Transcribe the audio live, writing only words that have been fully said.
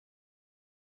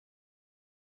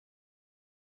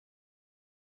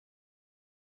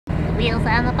Wheels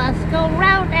on the bus go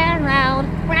round and round,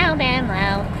 round and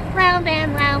round, round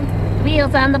and round.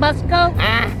 Wheels on the bus go.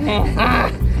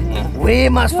 We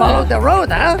must follow the road,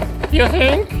 huh? You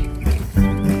think?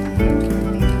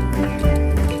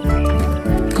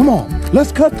 Come on,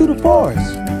 let's cut through the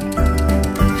forest.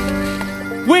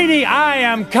 Weenie, I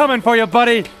am coming for you,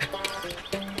 buddy.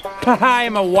 I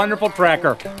am a wonderful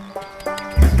tracker.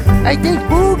 I think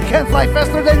Boog can fly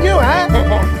faster than you, huh?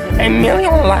 A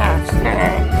million laughs.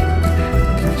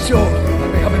 So,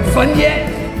 are we having fun yet?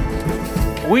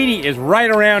 Weenie is right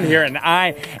around here, and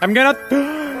I am gonna...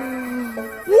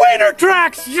 Wiener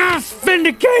tracks! Yes!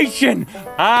 Vindication!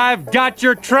 I've got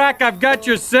your track, I've got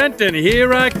your scent, and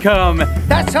here I come.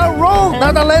 That's a roll,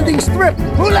 not a landing strip.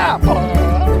 Pull up!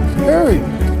 Hey,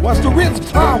 what's the Ritz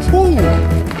Carpool?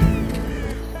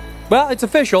 Well, it's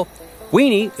official.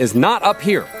 Weenie is not up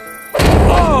here.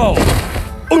 Oh!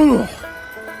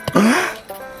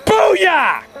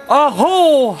 Booyah! A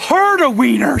whole herd of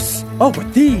wieners! Oh,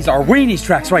 but these are Weenie's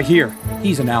tracks right here.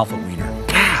 He's an alpha wiener.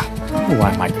 Oh,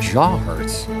 my jaw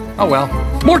hurts. Oh well,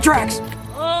 more tracks!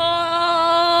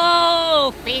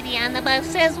 Oh, Lady on the bus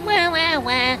says wah wah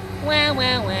wah, wah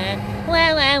wah wah,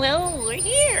 wah wah wah.